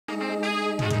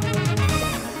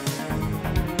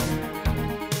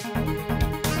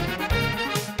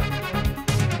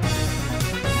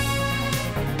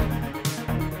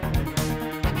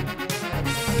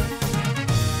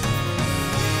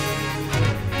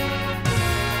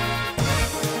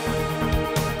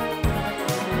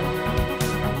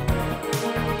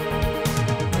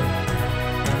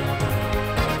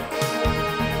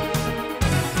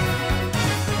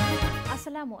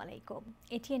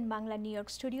ATN Bangla new York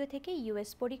studio থেকে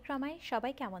US পরিক্রমায়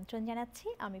সবাইকে আমন্ত্রণ জানাচ্ছি।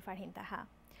 আমি ফারহিন তাহা।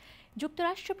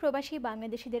 যুক্তরাষ্ট্র প্রবাসী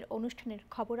বাংলাদেশিদের অনুষ্ঠানের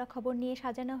খবরাখবর নিয়ে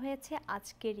সাজানো হয়েছে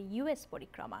আজকের ইউএস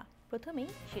পরিক্রমা। প্রথমেই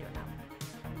শিরোনাম।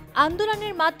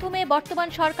 আন্দোলনের মাধ্যমে বর্তমান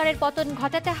সরকারের পতন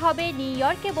ঘটাতে হবে, নিউ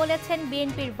ইয়র্কে বলেছেন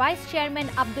বিএনপির vice chairman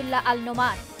Abdullah Al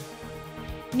Noman.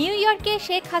 New ইয়র্কে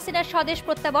শেখ হাসিনার স্বদেশ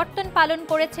প্রত্যাবর্তন পালন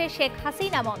করেছে শেখ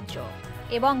হাসিনা মঞ্চ।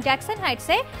 এবং জ্যাকসন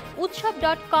হাইটসে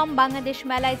উৎসব.com বাংলাদেশ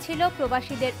মেলায় ছিল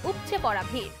প্রবাসীদের উপচে পড়া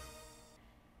ভিড়।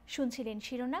 শুনছিলেন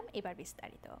শিরোনাম, এবার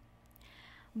বিস্তারিত।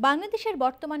 বাংলাদেশের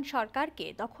বর্তমান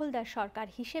সরকারকে দখলদার সরকার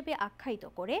হিসেবে আখ্যায়িত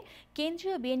করে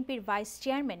কেন্দ্রীয় বিএনপির ভাইস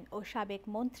চেয়ারম্যান ও সাবেক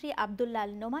মন্ত্রী আব্দুল্লাহ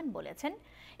আল নোমান বলেছেন,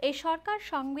 এই সরকার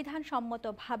সংবিধান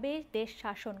সম্মতভাবে দেশ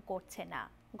শাসন করছে না।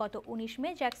 গত ১৯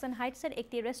 মে জ্যাকসন হাইটসের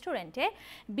একটি রেস্টুরেন্টে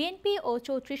বিএনপি ও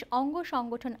 ৩৪ অঙ্গ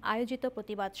সংগঠন আয়োজিত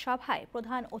প্রতিবাদ সভায়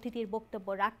প্রধান অতিথির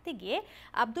বক্তব্য রাখতে গিয়ে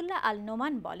আব্দুল্লাহ আল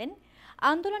নোমান বলেন,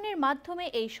 আন্দোলনের মাধ্যমে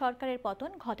এই সরকারের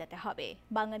পতন ঘটাতে হবে।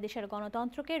 বাংলাদেশের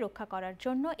গণতন্ত্রকে রক্ষা করার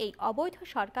জন্য এই অবৈধ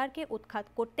সরকারকে উৎখাত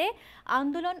করতে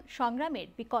আন্দোলন সংগ্রামের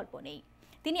বিকল্প নেই।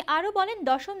 তিনি আরও বলেন,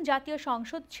 দশম জাতীয়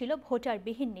সংসদ ছিল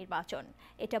ভোটারবিহীন নির্বাচন।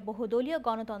 এটা বহুদলীয়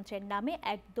গণতন্ত্রের নামে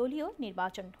একদলীয়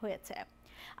নির্বাচন হয়েছে।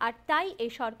 আর তাই এই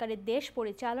সরকারের দেশ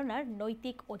পরিচালনার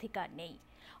নৈতিক অধিকার নেই।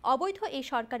 অবৈধ এই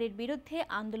সরকারের বিরুদ্ধে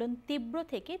আন্দোলন তীব্র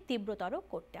থেকে তীব্রতর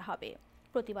করতে হবে।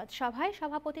 প্রতিবাদ সভায়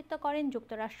সভাপতিত্ব করেন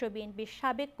যুক্তরাষ্ট্র বিএনপির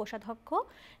সাবেক কোষাধ্যক্ষ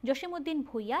জসিমউদ্দিন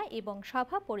ভূঁইয়া এবং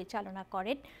সভা পরিচালনা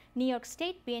করেন নিউ ইয়র্ক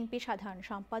স্টেট বিএনপি সাধারণ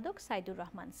সম্পাদক সাইদুর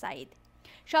রহমান সাইদ।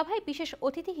 সভায় বিশেষ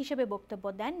অতিথি হিসেবে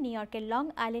বক্তব্য দেন নিউ ইয়র্কের লং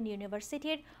আইল্যান্ড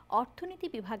ইউনিভার্সিটির অর্থনীতি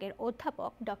বিভাগের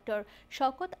অধ্যাপক ডক্টর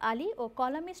শওকত আলী ও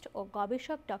কলামিস্ট ও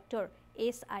গবেষক ডক্টর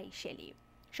এস.আই. শেলী।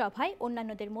 সভায়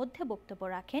অন্যান্যদের মধ্যে বক্তব্য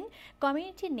রাখেন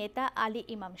কমিউনিটির নেতা আলী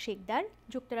ইমাম শিকদার,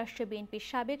 যুক্তরাষ্ট্র বিএনপির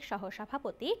সাবেক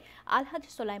সহসভাপতি আলহাজ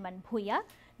সোলাইমান ভূঁইয়া,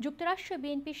 যুক্তরাষ্ট্র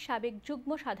বিএনপির সাবেক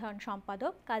যুগ্ম সাধারণ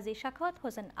সম্পাদক কাজী সাখাওয়াত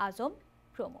হোসেন আজম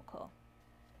প্রমুখ।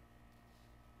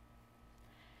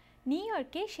 নিউ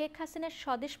ইয়র্কে শেখ হাসিনার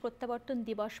স্বদেশ প্রত্যাবর্তন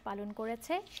দিবস পালন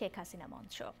করেছে শেখ হাসিনা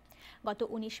মঞ্চ। গত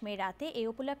 ১৯ মে রাতে এই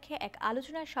উপলক্ষে এক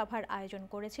আলোচনা সভার আয়োজন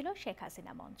করেছিল শেখ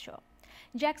হাসিনা মঞ্চ।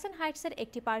 জ্যাকসন হাইটসের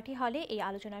একটি পার্টি হলে এই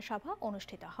আলোচনা সভা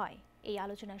অনুষ্ঠিত হয়। এই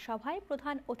আলোচনা সভায়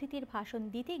প্রধান অতিথির ভাষণ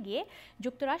দিতে গিয়ে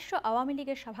যুক্তরাষ্ট্র আওয়ামী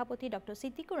লীগের সভাপতি ডক্টর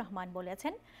সিদ্দিকুর রহমান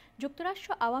বলেছেন,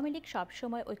 যুক্তরাষ্ট্র আওয়ামী লীগ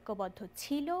সবসময় ঐক্যবদ্ধ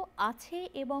ছিল, আছে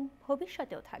এবং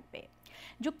ভবিষ্যতেও থাকবে।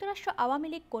 যুক্তরাষ্ট্র আওয়ামী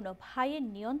লীগ কোনো ভাইয়ের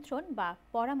নিয়ন্ত্রণ বা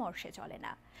পরামর্শে চলে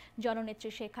না।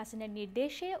 জননেত্রী শেখ হাসিনার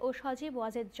নির্দেশে ও সজীব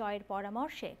ওয়াজেদ জয়ের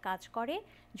পরামর্শে কাজ করে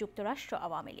যুক্তরাষ্ট্র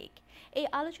আওয়ামী লীগ। এই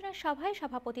আলোচনা সভায়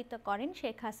সভাপতিত্ব করেন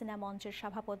শেখ হাসিনা মঞ্চের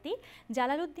সভাপতি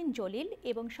জালালউদ্দিন জলিল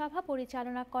এবং সভা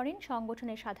পরিচালনা করেন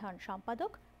সংগঠনের সাধারণ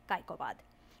সম্পাদক কায়কোবাদ।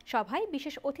 সভায়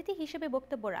বিশেষ অতিথি হিসেবে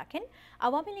বক্তব্য রাখেন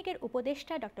আওয়ামী লীগের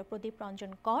উপদেষ্টা ডক্টর প্রদীপ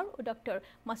রঞ্জন কর ও ডক্টর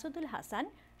মাসুদুল হাসান,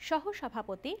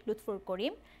 সহসভাপতি লুৎফুর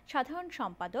করিম, সাধারণ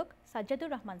সম্পাদক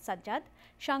সাজ্জাদুর রহমান সাজ্জাদ,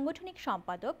 সাংগঠনিক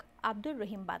সম্পাদক আব্দুর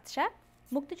রহিম বাদশাহ,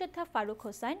 মুক্তিযোদ্ধা ফারুক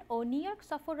হোসাইন ও নিউ ইয়র্ক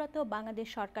সফররত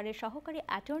বাংলাদেশ সরকারের সহকারী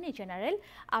অ্যাটর্নি জেনারেল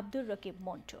আব্দুর রকিব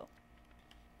মন্টু।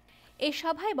 এই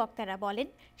সভায় বক্তারা বলেন,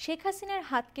 শেখ হাসিনার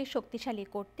হাতকে শক্তিশালী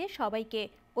করতে সবাইকে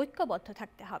ঐক্যবদ্ধ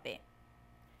থাকতে হবে।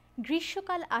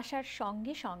 গ্রীষ্মকাল আসার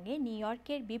সঙ্গে সঙ্গে নিউ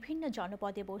ইয়র্কের বিভিন্ন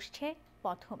জনপদে বসছে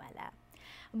পথমেলা।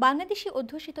 বাংলাদেশি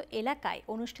অধ্যুষিত এলাকায়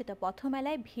অনুষ্ঠিত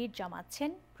পথমেলায় ভিড়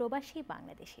জমাচ্ছেন প্রবাসী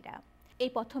বাংলাদেশিরা। এই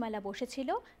পথমেলা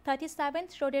বসেছিল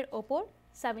 37th রোডের ওপর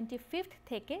 75th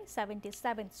থেকে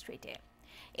 77th স্ট্রিটে।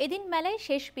 এদিন মেলায়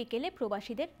শেষ বিকেলে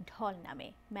প্রবাসীদের ঢল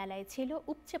নামে। মেলায় ছিল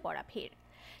উপচে পড়া ভিড়।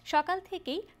 সকাল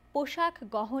থেকেই পোশাক,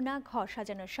 গহনা, ঘর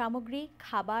সাজানোর সামগ্রী,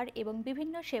 খাবার এবং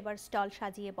বিভিন্ন সেবার স্টল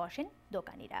সাজিয়ে বসেন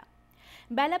দোকানিরা।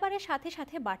 বেলা বাড়ার সাথে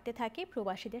সাথে বাড়তে থাকে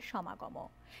প্রবাসীদের সমাগমও।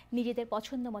 নিজেদের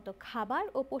পছন্দ মতো খাবার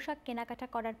ও পোশাক কেনাকাটা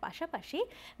করার পাশাপাশি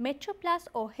মেট্রো প্লাস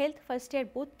ও হেলথ ফার্স্টের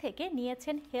বুথ থেকে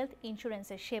নিয়েছেন হেলথ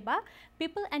ইন্স্যুরেন্সের সেবা,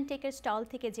 পিপল অ্যান্ড টেকের স্টল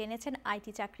থেকে জেনেছেন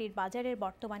আইটি চাকরির বাজারের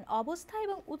বর্তমান অবস্থা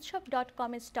এবং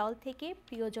উৎসব.com-এর স্টল থেকে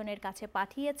প্রিয়জনের কাছে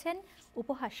পাঠিয়েছেন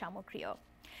উপহার সামগ্রীও।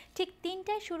 ঠিক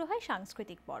 ৩টায় শুরু হয়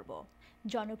সাংস্কৃতিক পর্ব।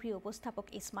 জনপ্রিয়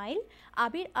উপস্থাপক ইসমাইল,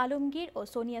 আবির আলমগীর ও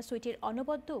সোনিয়া সুইটির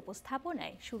অনবদ্য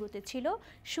উপস্থাপনায় শুরুতে ছিল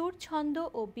সুর, ছন্দ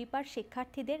ও বিপার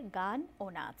শিক্ষার্থীদের গান ও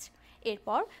নাচ।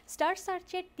 এরপর স্টার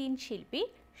সার্চের ৩ শিল্পী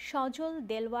সজল,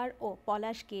 দেলওয়ার ও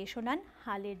পলাশ গেয়ে শোনান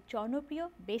হালের জনপ্রিয়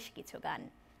বেশ কিছু গান।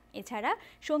 এছাড়া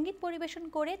সঙ্গীত পরিবেশন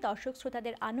করে দর্শক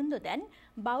শ্রোতাদের আনন্দ দেন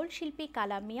বাউল শিল্পী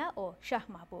কালাম মিয়া ও শাহ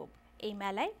মাহবুব। এই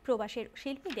মেলায় প্রবাসের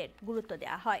শিল্পীদের গুরুত্ব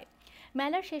দেওয়া হয়।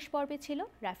 মেলার শেষ পর্বে ছিল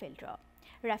রাফেল ড্র।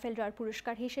 রাফেল ড্রর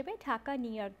পুরস্কার হিসেবে ঢাকা,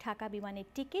 নিউ ইয়র্ক, ঢাকা বিমানের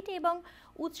টিকিট এবং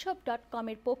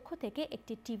উৎসব.com-এর পক্ষ থেকে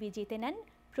একটি টিভি জিতে নেন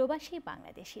প্রবাসী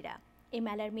বাংলাদেশিরা। এই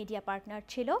মেলার মিডিয়া পার্টনার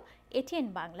ছিল এটিএন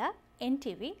বাংলা,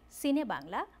 এনটিভি, সিনে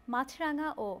বাংলা,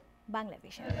 মাছরাঙা ও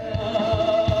বাংলাভিশন।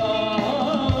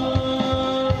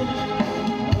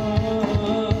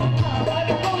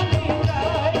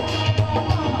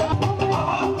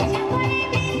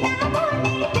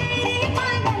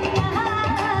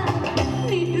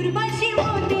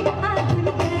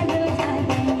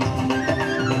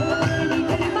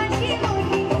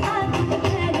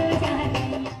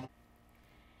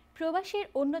 প্রবাসীর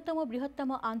অন্যতম বৃহত্তম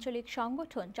আঞ্চলিক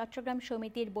সংগঠন চট্টগ্রাম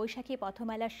সমিতির বৈশাখী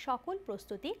পথমেলার সকল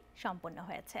প্রস্তুতি সম্পন্ন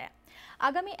হয়েছে।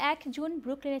 আগামী ১ জুন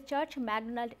ব্রুকলিনের চার্চ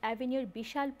ম্যাকডোনাল্ড অ্যাভিনিউর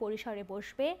বিশাল পরিসরে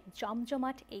বসবে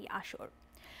জমজমাট এই আসর।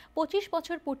 ২৫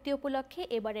 বছর পূর্তি উপলক্ষে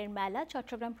এবারের মেলা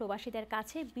চট্টগ্রাম প্রবাসীদের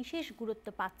কাছে বিশেষ গুরুত্ব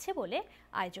পাচ্ছে বলে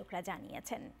আয়োজকরা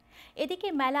জানিয়েছেন। এদিকে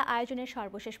মেলা আয়োজনের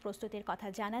সর্বশেষ প্রস্তুতির কথা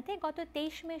জানাতে গত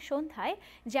 ২৩ মে সন্ধ্যায়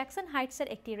জ্যাকসন হাইটসের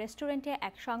একটি রেস্টুরেন্টে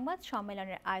এক সংবাদ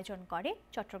সম্মেলনের আয়োজন করে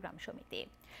চট্টগ্রাম সমিতি।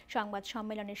 সংবাদ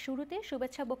সম্মেলনের শুরুতে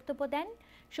শুভেচ্ছা বক্তব্য দেন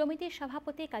সমিতির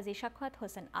সভাপতি কাজী সাখাওয়াত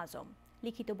হোসেন আজম।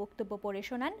 লিখিত বক্তব্য পড়ে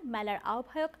শোনান মেলার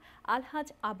আহ্বায়ক আলহাজ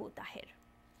আবু তাহের।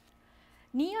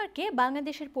 নিউ ইয়র্কে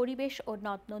বাংলাদেশের পরিবেশ ও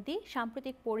নদ নদী,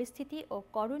 সাম্প্রতিক পরিস্থিতি ও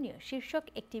করণীয় শীর্ষক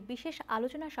একটি বিশেষ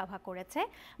আলোচনা সভা করেছে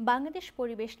বাংলাদেশ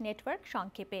পরিবেশ নেটওয়ার্ক,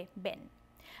 সংক্ষেপে বেন।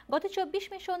 গত ২৪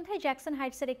 মে সন্ধ্যায় জ্যাকসন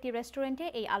হাইটসের একটি রেস্টুরেন্টে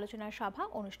এই আলোচনা সভা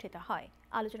অনুষ্ঠিত হয়।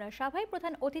 আলোচনা সভায়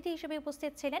প্রধান অতিথি হিসেবে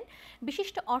উপস্থিত ছিলেন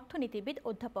বিশিষ্ট অর্থনীতিবিদ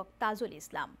অধ্যাপক তাজুল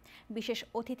ইসলাম। বিশেষ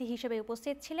অতিথি হিসেবে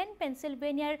উপস্থিত ছিলেন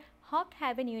পেনসিলভেনিয়ার হক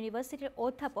হ্যাভেন ইউনিভার্সিটির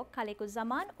অধ্যাপক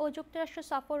খালেকুজ্জামান ও যুক্তরাষ্ট্র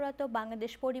সফররত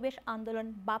বাংলাদেশ পরিবেশ আন্দোলন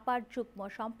বাপার যুগ্ম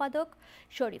সম্পাদক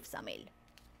শরীফ সামিল।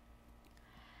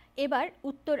 এবার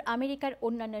উত্তর আমেরিকার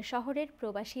অন্যান্য শহরের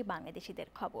প্রবাসী বাংলাদেশিদের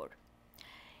খবর।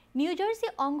 নিউ জার্সি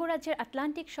অঙ্গরাজ্যের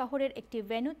আটলান্টিক শহরের একটি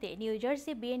ভেন্যুতে নিউ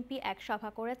জার্সি বিএনপি এক সভা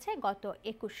করেছে গত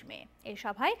 ২১ মে। এই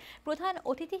সভায় প্রধান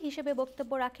অতিথি হিসেবে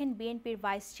বক্তব্য রাখেন বিএনপির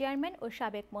ভাইস চেয়ারম্যান ও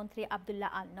সাবেক মন্ত্রী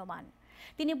আব্দুল্লাহ আল নোমান।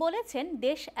 তিনি বলেছেন,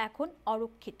 দেশ এখন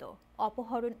অরক্ষিত,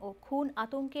 অপহরণ ও খুন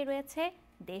আতঙ্কে রয়েছে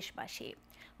দেশবাসী।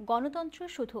 গণতন্ত্র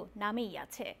শুধু নামেই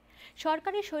আছে।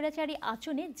 সরকারি স্বৈরাচারী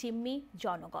আচরণে জিম্মি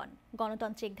জনগণ।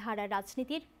 গণতান্ত্রিক ধারা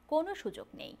রাজনীতির কোনো সুযোগ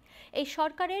নেই। এই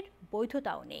সরকারের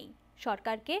বৈধতাও নেই।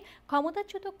 সরকারকে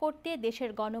ক্ষমতাচ্যুত করতে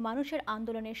দেশের গণমানুষের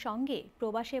আন্দোলনের সঙ্গে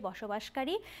প্রবাসে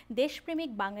বসবাসকারী দেশপ্রেমিক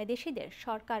বাংলাদেশিদের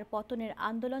সরকার পতনের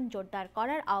আন্দোলন জোরদার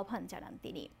করার আহ্বান জানান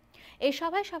তিনি। এই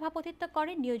সভায় সভাপতিত্ব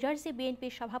করেন নিউ জার্সি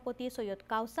বিএনপির সভাপতি সৈয়দ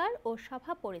কাউসার ও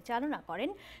সভা পরিচালনা করেন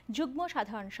যুগ্ম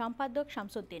সাধারণ সম্পাদক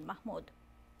শামসুদ্দিন মাহমুদ।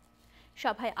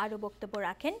 সভায় আরও বক্তব্য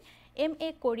রাখেন এম.এ.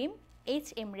 করিম,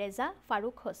 এইচ.এম. রেজা,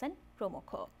 ফারুক হোসেন প্রমুখ।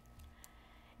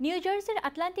 নিউ জার্সির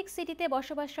আটলান্টিক সিটিতে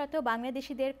বসবাসরত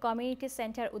বাংলাদেশিদের কমিউনিটি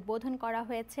সেন্টার উদ্বোধন করা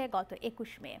হয়েছে গত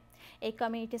 ২১ মে। এই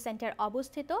কমিউনিটি সেন্টার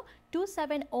অবস্থিত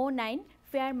 2709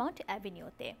 ফেয়ারমাউন্ট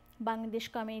অ্যাভিনিউতে। বাংলাদেশ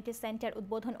কমিউনিটি সেন্টার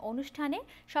উদ্বোধন অনুষ্ঠানে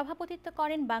সভাপতিত্ব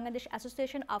করেন বাংলাদেশ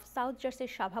অ্যাসোসিয়েশন অফ সাউথ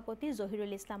জার্সির সভাপতি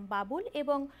জহিরুল ইসলাম বাবুল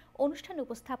এবং অনুষ্ঠান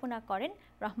উপস্থাপনা করেন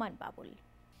রহমান বাবুল।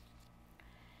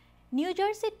 নিউ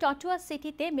জার্সির টটুয়া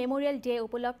সিটিতে মেমোরিয়াল ডে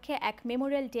উপলক্ষে এক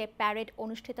মেমোরিয়াল ডে প্যারেড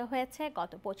অনুষ্ঠিত হয়েছে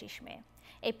গত ২৫ মে।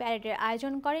 এই প্যারেডের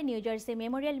আয়োজন করে নিউ জার্সি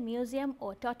মেমোরিয়াল মিউজিয়াম ও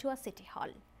টটুয়া সিটি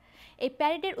হল। এই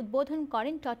প্যারেডের উদ্বোধন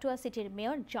করেন টটুয়া সিটির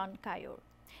মেয়র জন কায়োর।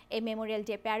 এই মেমোরিয়াল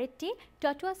ডে প্যারেডটি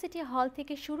টটুয়া সিটি হল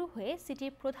থেকে শুরু হয়ে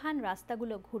সিটির প্রধান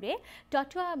রাস্তাগুলো ঘুরে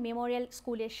টটুয়া মেমোরিয়াল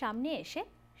স্কুলের সামনে এসে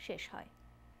শেষ হয়।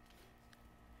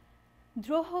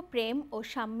 দ্রোহ, প্রেম ও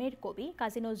সাম্যের কবি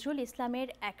কাজী নজরুল ইসলামের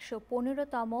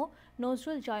 ১১৫তম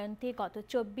নজরুল জয়ন্তী গত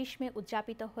 ২৪ মে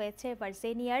উদযাপিত হয়েছে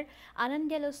ভার্জিনিয়ার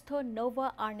আনান্ডেলস্থ নোভা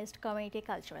আর্নেস্ট কমিউনিটি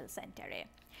কালচারাল সেন্টারে।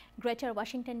 গ্রেটার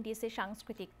ওয়াশিংটন ডিসি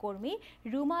সাংস্কৃতিক কর্মী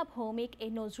রুমা ভৌমিক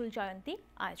এই নজরুল জয়ন্তী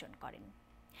আয়োজন করেন।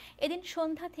 এদিন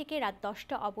সন্ধ্যা থেকে রাত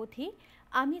 ১০টা অবধি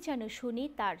আমি যেন শুনি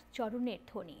তার চরণের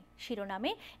ধ্বনি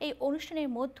শিরোনামে এই অনুষ্ঠানের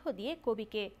মধ্য দিয়ে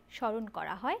কবিকে স্মরণ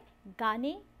করা হয়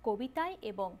গানে, কবিতায়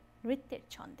এবং নৃত্যের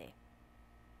ছন্দে।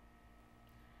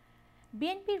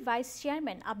 বিএনপির ভাইস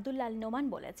চেয়ারম্যান আব্দুল্লাহ আল নোমান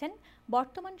বলেছেন,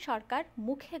 বর্তমান সরকার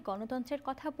মুখে গণতন্ত্রের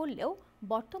কথা বললেও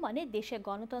বর্তমানে দেশে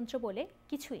গণতন্ত্র বলে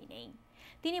কিছুই নেই।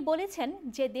 তিনি বলেছেন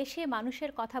যে দেশে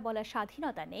মানুষের কথা বলার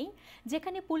স্বাধীনতা নেই,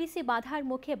 যেখানে পুলিশি বাধার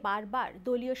মুখে বারবার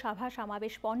দলীয় সভা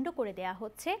সমাবেশ পণ্ড করে দেয়া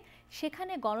হচ্ছে,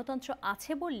 সেখানে গণতন্ত্র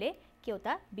আছে বললে কেউ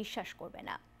তা বিশ্বাস করবে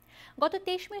না। গত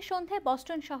 ২৩ মে সন্ধ্যায়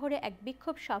বস্টন শহরে এক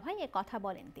বিক্ষোভ সভায় এ কথা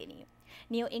বলেন তিনি।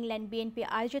 নিউ ইংল্যান্ড বিএনপি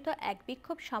আয়োজিত এক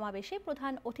বিক্ষোভ সমাবেশে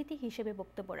প্রধান অতিথি হিসেবে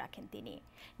বক্তব্য রাখেন তিনি।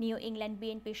 নিউ ইংল্যান্ড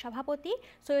বিএনপির সভাপতি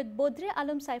সৈয়দ বদরে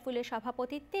আলম সাইফুলের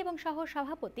সভাপতিত্বে এবং সহ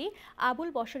সভাপতি আবুল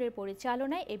বশরের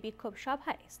পরিচালনায় এই বিক্ষোভ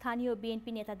সভায় স্থানীয়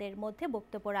বিএনপি নেতাদের মধ্যে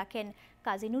বক্তব্য রাখেন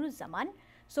কাজী নুরুজ্জামান,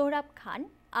 সোহরাব খান,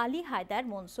 আলী হায়দার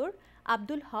মনসুর,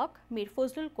 আব্দুল হক, মীর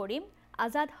ফজলুল করিম,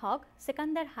 আজাদ হক,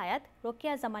 সেকান্দার হায়াত,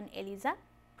 রোকেয়া জামান এলিজা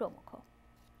প্রমুখ।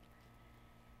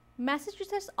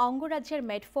 ম্যাসাচুসেটস অঙ্গরাজ্যের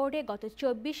মেডফোর্ডে গত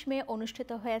 ২৪ মে অনুষ্ঠিত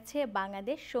হয়েছে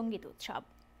বাংলাদেশ সঙ্গীত উৎসব।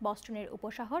 বস্টনের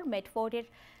উপশহর মেডফোর্ডের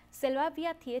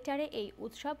সেলভাভিয়া থিয়েটারে এই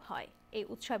উৎসব হয়। এই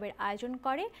উৎসবের আয়োজন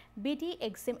করে বিডি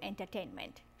এক্সিম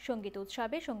এন্টারটেইনমেন্ট। সঙ্গীত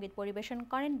উৎসবে সঙ্গীত পরিবেশন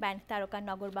করেন ব্যান্ড তারকা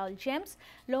নগরবাউল জেমস,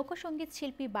 লোকসঙ্গীত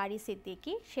শিল্পী বারী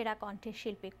সিদ্দিকী, সেরা কণ্ঠের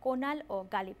শিল্পী কোনাল ও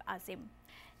গালিব আজিম।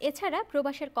 এছাড়া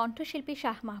প্রবাসের কণ্ঠশিল্পী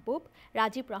শাহ মাহবুব,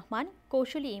 রাজীব রহমান,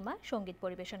 কৌশলী ইমা সঙ্গীত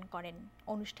পরিবেশন করেন।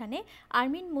 অনুষ্ঠানে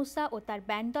আরমিন মুসা ও তার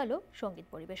ব্যান্ড দলও সঙ্গীত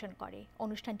পরিবেশন করে।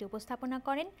 অনুষ্ঠানটি উপস্থাপনা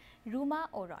করেন রুমা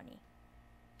ও রনি।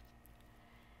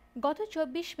 গত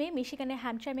 ২৪ মে মিশিগানের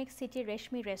হ্যামচারমেক সিটির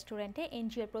রেশমি রেস্টুরেন্টে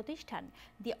এনজিওর প্রতিষ্ঠান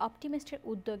দি অপটিমিস্টের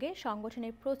উদ্যোগে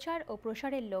সংগঠনের প্রচার ও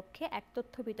প্রসারের লক্ষ্যে এক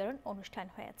তথ্য বিতরণ অনুষ্ঠান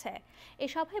হয়েছে। এ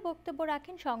সভায় বক্তব্য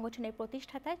রাখেন সংগঠনের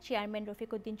প্রতিষ্ঠাতা চেয়ারম্যান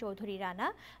রফিকুদ্দিন চৌধুরী রানা,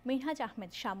 মিনহাজ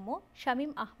আহমেদ শাম্য,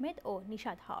 শামীম আহমেদ ও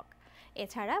নিশাদ হক।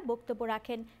 এছাড়া বক্তব্য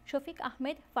রাখেন শফিক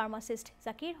আহমেদ, ফার্মাসিস্ট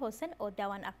জাকির হোসেন ও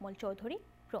দেওয়ান আকমল চৌধুরী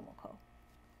প্রমুখ।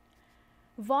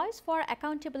 Voice for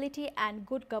accountability and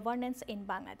good governance in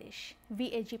Bangladesh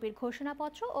ভিএজিপির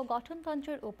ঘোষণাপত্র ও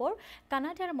গঠনতন্ত্রের উপর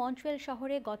কানাডার মন্ট্রিয়াল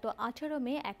শহরে গত ১৮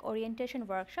 মে এক ওরিয়েন্টেশন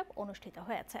ওয়ার্কশপ অনুষ্ঠিত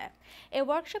হয়েছে। এই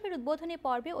ওয়ার্কশপের উদ্বোধনী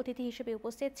পর্বে অতিথি হিসেবে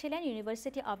উপস্থিত ছিলেন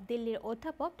ইউনিভার্সিটি অব দিল্লির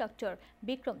অধ্যাপক ডক্টর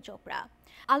বিক্রম চোপড়া।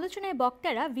 আলোচনায়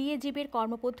বক্তারা ভিএজিবির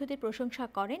কর্মপদ্ধতির প্রশংসা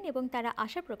করেন এবং তারা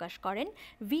আশা প্রকাশ করেন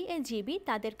ভিএজিবি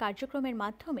তাদের কার্যক্রমের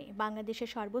মাধ্যমে বাংলাদেশের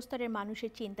সর্বস্তরের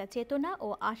মানুষের চিন্তা চেতনা ও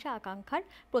আশা আকাঙ্ক্ষার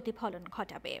প্রতিফলন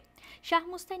ঘটাবে। শাহ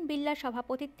মুস্তাইন বিল্লার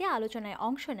সভাপতিত্বে আলোচনায়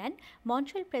অংশ নেন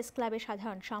মন্ট্রিয়াল প্রেস ক্লাবের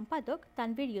সাধারণ সম্পাদক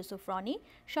তানভীর ইউসুফ রনি,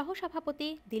 সহসভাপতি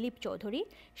দিলীপ চৌধুরী,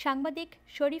 সাংবাদিক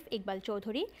শরীফ ইকবাল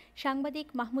চৌধুরী, সাংবাদিক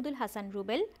মাহমুদুল হাসান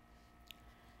রুবেল।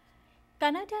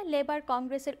 কানাডা লেবার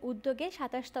কংগ্রেসের উদ্যোগে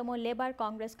 ২৭তম লেবার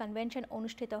কংগ্রেস কনভেনশন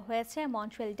অনুষ্ঠিত হয়েছে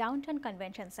মন্ট্রিয়াল ডাউনটাউন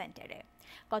কনভেনশন সেন্টারে।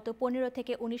 গত ১৫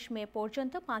 থেকে ১৯ মে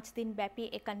পর্যন্ত ৫ দিন ব্যাপী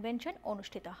এ কনভেনশন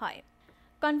অনুষ্ঠিত হয়।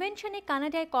 কনভেনশনে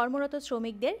কানাডায় কর্মরত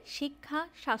শ্রমিকদের শিক্ষা,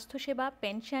 স্বাস্থ্যসেবা,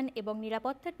 পেনশন এবং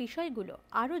নিরাপত্তার বিষয়গুলো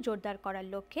আরও জোরদার করার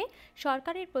লক্ষ্যে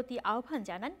সরকারের প্রতি আহ্বান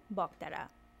জানান বক্তারা।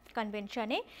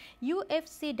 কনভেনশনে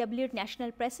ইউএফসিডব্লিউর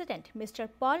ন্যাশনাল প্রেসিডেন্ট মিস্টার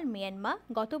পল মিয়ানমা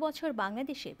গত বছর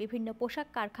বাংলাদেশে বিভিন্ন পোশাক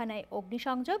কারখানায়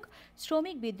অগ্নিসংযোগ,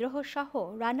 শ্রমিক বিদ্রোহ সহ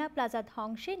রানা প্লাজা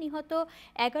ধ্বংসে নিহত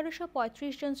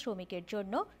 ১১৩৫ জন শ্রমিকের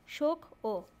জন্য শোক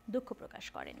ও দুঃখ প্রকাশ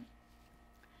করেন।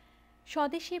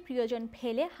 স্বদেশী প্রিয়জন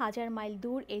ফেলে হাজার মাইল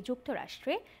দূর এ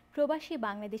যুক্তরাষ্ট্রে প্রবাসী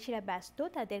বাংলাদেশিরা ব্যস্ত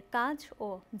তাদের কাজ ও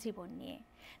জীবন নিয়ে।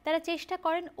 তারা চেষ্টা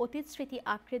করেন অতীত স্মৃতি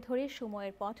আঁকড়ে ধরে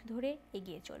সময়ের পথ ধরে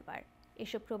এগিয়ে চলবার।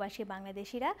 এসব প্রবাসী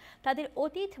বাংলাদেশিরা তাদের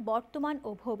অতীত, বর্তমান ও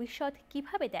ভবিষ্যৎ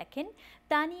কিভাবে দেখেন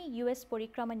তা নিয়ে ইউএস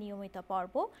পরিক্রমা নিয়মিত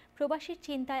পর্ব প্রবাসীর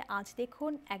চিন্তায় আজ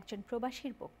দেখুন একজন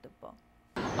প্রবাসীর বক্তব্য।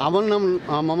 আমার নাম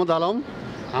মোহাম্মদ আলম।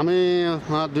 আমি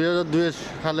 ২০০২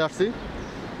 সালে আসছি।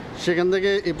 সেখান থেকে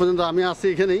এই পর্যন্ত আমি আছি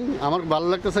এখানেই। আমার ভালো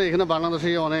লাগতেছে, এখানে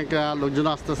বাংলাদেশি অনেক লোকজন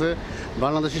আসতেছে।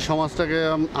 বাংলাদেশি সমাজটাকে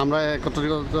আমরা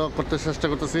একত্রিত করতে চেষ্টা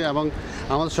করতেছি এবং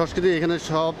আমাদের সংস্কৃতি এখানে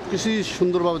সব কিছুই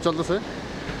সুন্দরভাবে চলতেছে।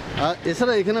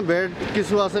 এছাড়া এখানে ব্যাড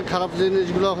কিছু আছে, খারাপ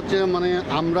জিনিসগুলো হচ্ছে মানে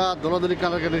আমরা দলাদলি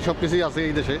কাটাকাটি সব কিছুই আছে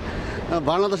এই দেশে।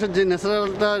 বাংলাদেশের যে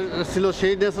ন্যাচারালটা ছিল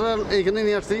সেই ন্যাচারাল এইখানে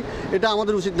নিয়ে আসছি, এটা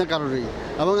আমাদের উচিত না কারোরই।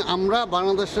 এবং আমরা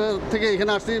বাংলাদেশের থেকে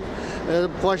এখানে আসছি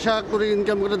পয়সা করে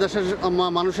ইনকাম করে দেশের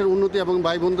মানুষের উন্নতি এবং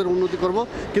ভাই বোনদের উন্নতি করব,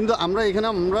 কিন্তু আমরা এখানে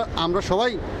আমরা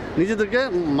সবাই নিজেদেরকে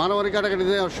মারামারি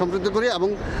কাটাকাটিতে সমৃদ্ধ করি এবং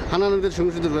হানাহানিদের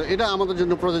সংস্কৃতি করি। এটা আমাদের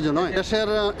জন্য প্রযোজ্য নয়। দেশের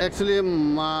অ্যাকচুয়ালি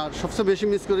সবচেয়ে বেশি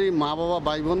মিস করি মা বাবা,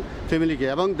 ভাই বোন, ফ্যামিলিকে,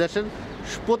 এবং দেশের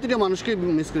প্রতিটা মানুষকে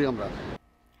মিস করি আমরা।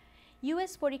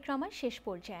 ইউএস পরিক্রমার শেষ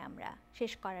পর্যায়ে আমরা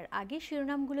শেষ করার আগে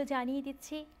শিরোনামগুলো জানিয়ে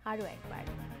দিচ্ছি আরও একবার।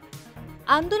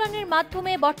 আন্দোলনের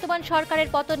মাধ্যমে বর্তমান সরকারের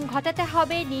পতন ঘটাতে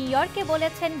হবে, নিউ ইয়র্কে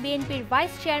বলেছেন বিএনপির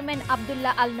vice chairman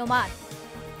Abdullah Al Noman.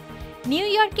 New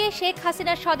ইয়র্কে শেখ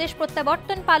হাসিনার স্বদেশ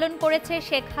প্রত্যাবর্তন পালন করেছে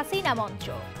শেখ হাসিনা মঞ্চ।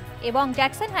 এবং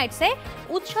জ্যাকসন হাইটসে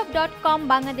উৎসব.com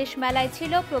বাংলাদেশ মেলায়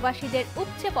ছিল প্রবাসীদের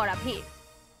উপচে পড়া ভিড়।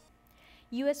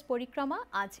 ইউএস পরিক্রমা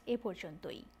আজ এ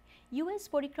পর্যন্তই। ইউএস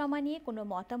পরিক্রমা নিয়ে কোনো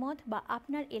মতামত বা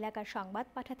আপনার এলাকার সংবাদ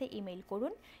পাঠাতে ইমেল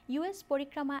করুন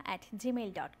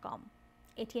usporikrama@gmail.com।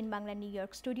 ATN Bangla new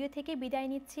York studio থেকে বিদায়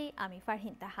নিচ্ছি আমি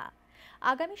ফারহিন তাহা।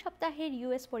 আগামী সপ্তাহের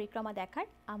ইউএস পরিক্রমা দেখার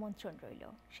আমন্ত্রণ রইল।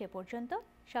 সে পর্যন্ত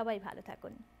সবাই ভালো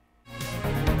থাকুন।